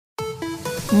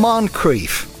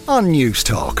Moncrief on News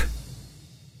Talk.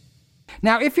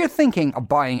 Now, if you're thinking of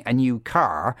buying a new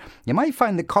car, you might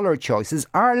find the colour choices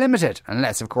are limited,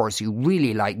 unless, of course, you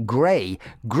really like grey.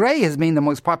 Grey has been the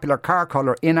most popular car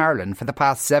colour in Ireland for the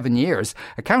past 7 years,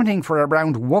 accounting for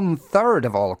around 1/3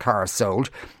 of all cars sold.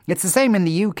 It's the same in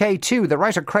the UK too. The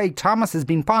writer Craig Thomas has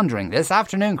been pondering this.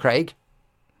 Afternoon, Craig.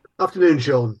 Afternoon,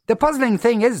 Sean. The puzzling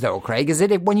thing is, though, Craig, is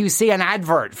that when you see an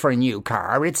advert for a new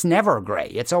car, it's never grey.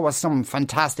 It's always some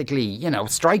fantastically,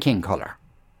 striking colour.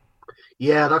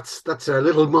 Yeah, that's a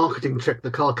little marketing trick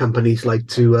the car companies like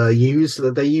to use.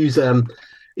 They use,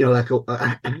 like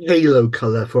a halo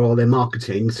color for all their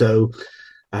marketing. So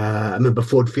I remember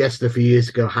Ford Fiesta a few years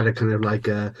ago had a kind of like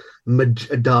a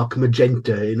dark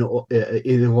magenta in all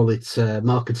its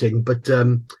marketing. But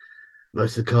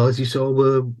most of the cars you saw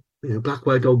were black,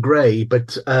 white, or grey.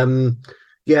 But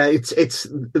it's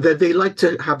they like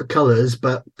to have the colours,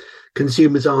 but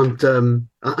consumers aren't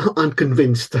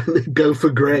convinced and they go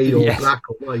for grey or black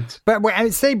or white. But I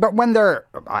would say, when they're,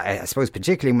 I suppose,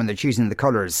 particularly when they're choosing the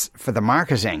colours for the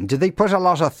marketing, do they put a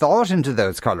lot of thought into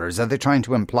those colours? Are they trying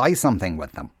to imply something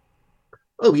with them?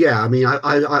 Oh yeah, I mean,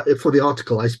 I for the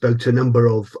article I spoke to a number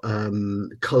of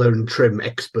colour and trim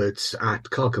experts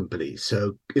at car companies.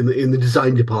 So in the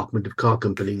design department of car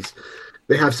companies,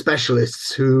 they have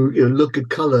specialists who look at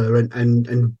colour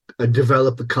and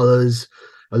develop the colours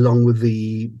along with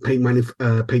the paint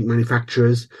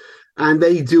manufacturers, and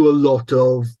they do a lot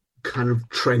of kind of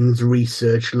trends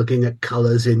research, looking at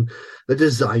colours in the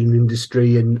design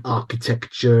industry and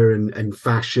architecture and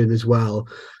fashion as well.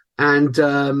 And they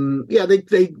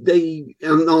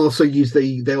also use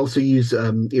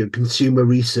consumer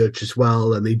research as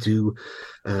well, and they do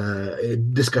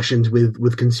discussions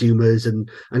with consumers and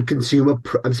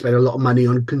spend a lot of money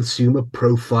on consumer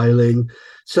profiling.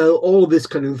 So all this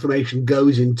kind of information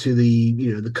goes into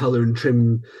the colour and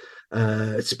trim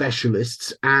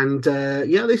specialists, and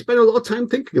they spend a lot of time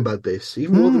thinking about this,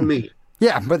 even more than me.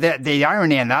 Yeah, but the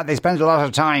irony in that, they spend a lot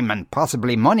of time and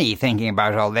possibly money thinking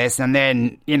about all this, and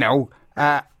then,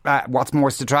 what's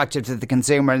most attractive to the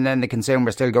consumer, and then the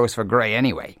consumer still goes for grey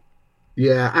anyway.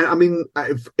 Yeah, and I mean,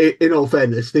 in all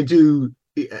fairness, they do,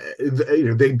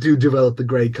 they do develop the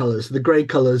grey colours. The grey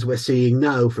colours we're seeing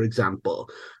now, for example,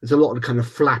 there's a lot of kind of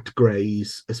flat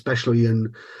greys, especially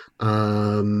in,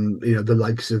 the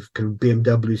likes of kind of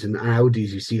BMWs and Audis.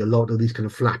 You see a lot of these kind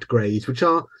of flat greys, which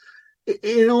are,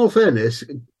 in all fairness,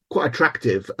 quite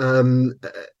attractive.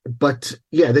 But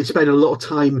yeah, they spend a lot of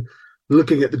time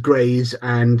looking at the greys,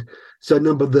 and so a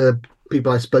number of the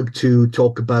people I spoke to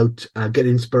talk about get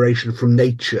inspiration from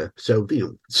nature. So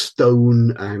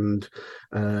stone and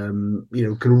kind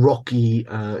of rocky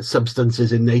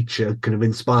substances in nature kind of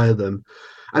inspire them.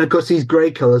 And of course, these grey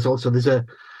colours also, there's a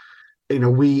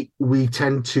we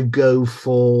tend to go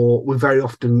for, we very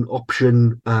often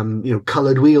option,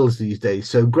 coloured wheels these days.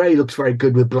 So grey looks very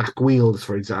good with black wheels,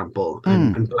 for example,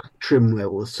 and black trim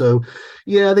levels. So,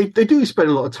 yeah, they do spend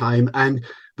a lot of time, and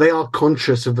they are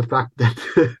conscious of the fact that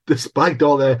despite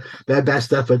all their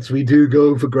best efforts, we do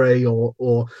go for grey or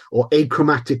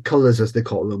achromatic colours, as they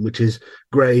call them, which is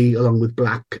grey along with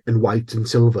black and white and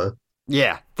silver.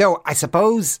 Yeah, though I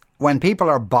suppose when people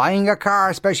are buying a car,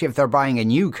 especially if they're buying a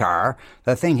new car,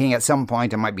 they're thinking at some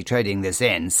point I might be trading this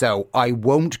in, so I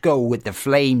won't go with the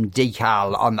flame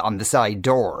decal on the side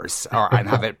doors and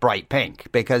have it bright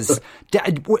pink, because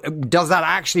does that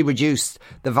actually reduce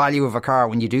the value of a car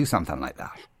when you do something like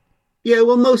that? Yeah,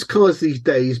 well, most cars these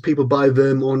days, people buy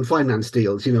them on finance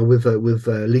deals, with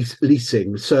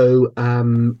leasing. So,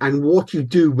 and what you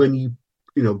do when you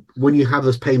have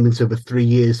those payments over 3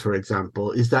 years, for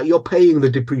example, is that you're paying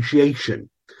the depreciation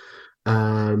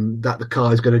that the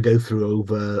car is going to go through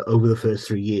over the first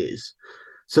 3 years,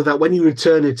 so that when you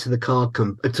return it to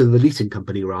the leasing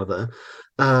company, rather,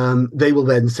 they will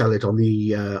then sell it on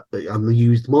the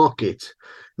used market.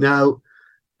 Now,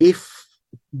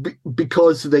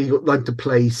 because they like to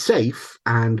play safe,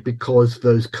 and because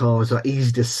those cars are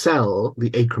easy to sell,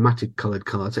 the achromatic coloured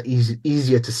cars are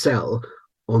easier to sell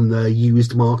on the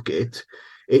used market,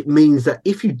 it means that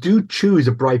if you do choose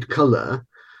a bright colour,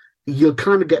 you'll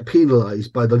kind of get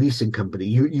penalised by the leasing company.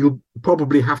 You'll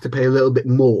probably have to pay a little bit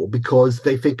more because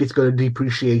they think it's going to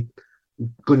depreciate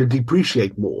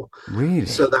more. Really?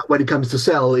 So that when it comes to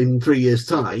sell in 3 years'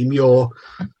 time, your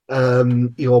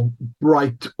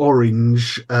bright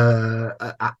orange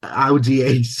Audi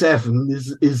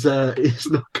A7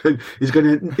 isn't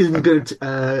going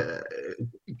to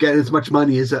get as much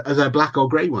money as a black or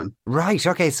grey one. Right.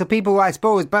 Okay. So people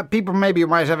maybe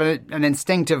might have an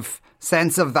instinctive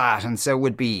sense of that, and so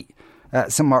would be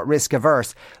somewhat risk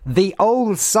averse. The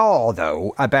old saw,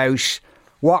 though, about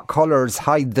what colours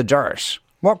hide the dirt.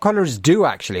 What colours do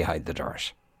actually hide the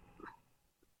dirt?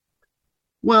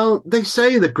 Well, they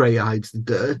say that grey hides the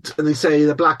dirt, and they say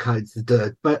that black hides the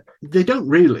dirt, but they don't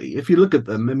really. If you look at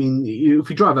them, I mean, if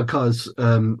you drive our cars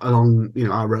along,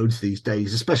 our roads these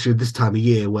days, especially this time of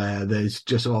year where there's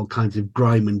just all kinds of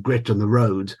grime and grit on the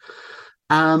road,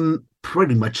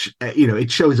 pretty much, it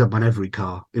shows up on every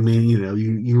car. I mean,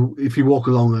 you if you walk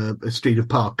along a street of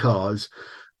parked cars,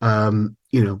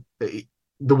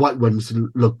 the white ones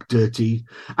look dirty.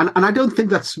 And I don't think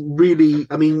that's really,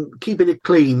 I mean, keeping it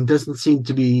clean doesn't seem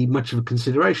to be much of a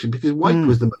consideration, because white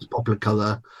was the most popular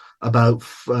colour about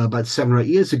 7 or 8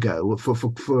 years ago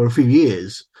for a few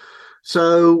years.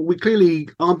 So we clearly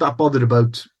aren't that bothered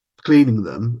about cleaning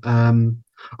them.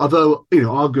 Although,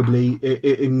 arguably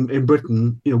in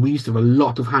Britain, we used to have a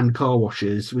lot of hand car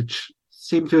washes, which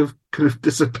seem to have kind of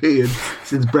disappeared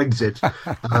since Brexit,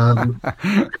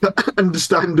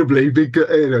 understandably,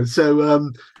 because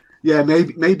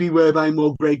maybe we're buying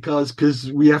more grey cars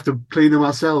because we have to clean them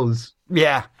ourselves.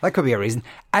 Yeah, that could be a reason.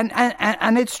 And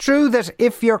it's true that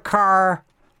if your car,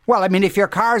 if your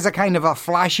car is a kind of a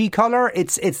flashy colour,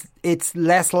 it's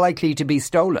less likely to be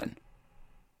stolen.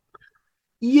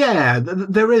 Yeah,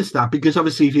 there is that, because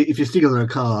obviously if you're stealing a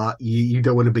car, you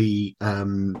don't want to be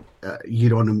you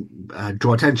don't want to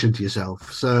draw attention to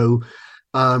yourself. So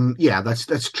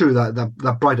that's true.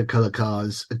 That brighter colour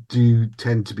cars do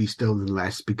tend to be stolen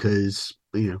less, because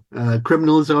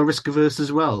criminals are risk averse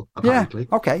as well, apparently.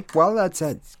 Yeah, okay. Well,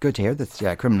 that's good to hear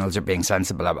that criminals are being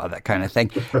sensible about that kind of thing.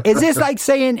 Is this like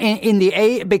saying in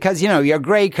the because your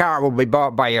grey car will be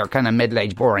bought by your kind of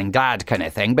middle-aged boring dad kind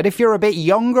of thing, but if you're a bit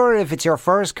younger, if it's your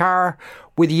first car,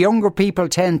 would younger people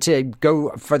tend to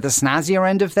go for the snazzier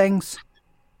end of things?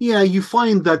 Yeah, you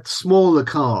find that smaller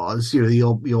cars, your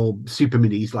super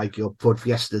minis like your Ford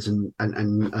Fiestas and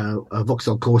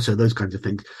Vauxhall Corsa, those kinds of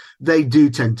things, they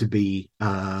do tend to be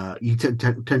you tend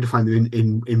to find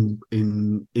them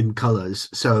in colours.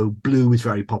 So blue is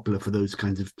very popular for those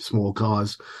kinds of small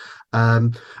cars,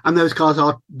 and those cars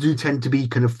do tend to be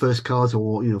kind of first cars,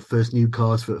 or first new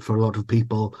cars for a lot of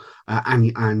people,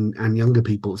 and younger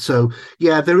people. So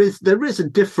yeah, there is a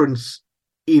difference,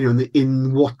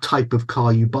 in what type of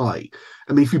car you buy.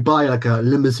 I mean, if you buy like a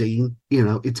limousine,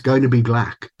 it's going to be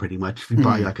black pretty much. If you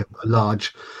buy like a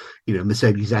large,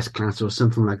 Mercedes S-Class or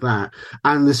something like that.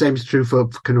 And the same is true for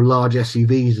kind of large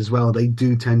SUVs as well. They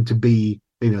do tend to be,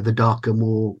 the darker,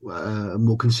 more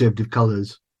conservative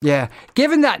colours. Yeah.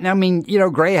 Given that, I mean,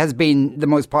 grey has been the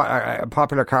most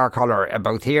popular car colour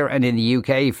both here and in the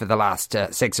UK for the last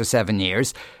 6 or 7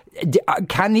 years.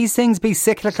 Can these things be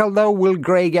cyclical, though? Will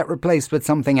grey get replaced with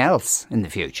something else in the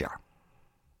future?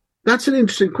 That's an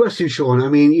interesting question, Sean. I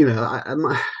mean,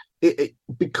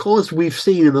 because we've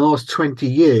seen in the last 20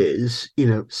 years,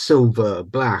 silver,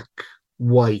 black,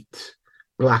 white,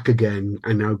 black again,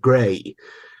 and now grey,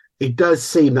 it does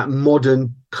seem that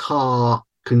modern car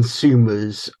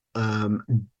consumers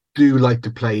do like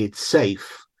to play it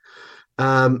safe.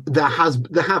 There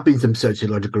have been some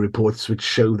sociological reports which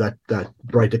show that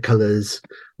brighter colours,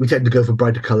 we tend to go for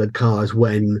brighter coloured cars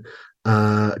when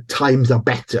times are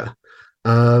better.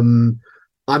 I'm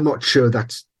not sure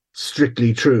that's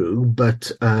strictly true,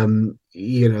 but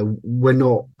we're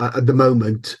not at the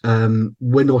moment.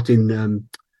 We're not in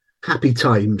happy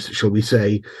times, shall we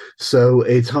say? So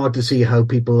it's hard to see how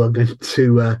people are going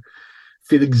to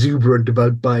feel exuberant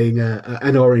about buying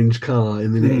an orange car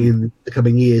in the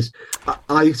coming years.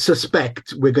 I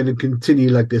suspect we're going to continue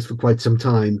like this for quite some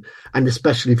time, and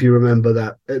especially if you remember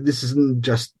that this isn't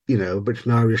just a British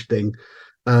and Irish thing.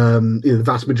 The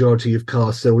vast majority of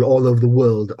cars sold all over the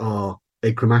world are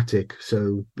achromatic,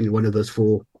 so one of those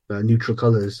 4 neutral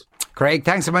colours. Craig,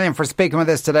 thanks a million for speaking with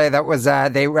us today. That was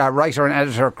the writer and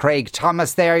editor Craig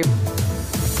Thomas there.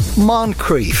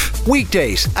 Moncrief,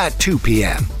 weekdays at 2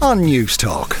 p.m. on News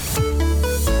Talk.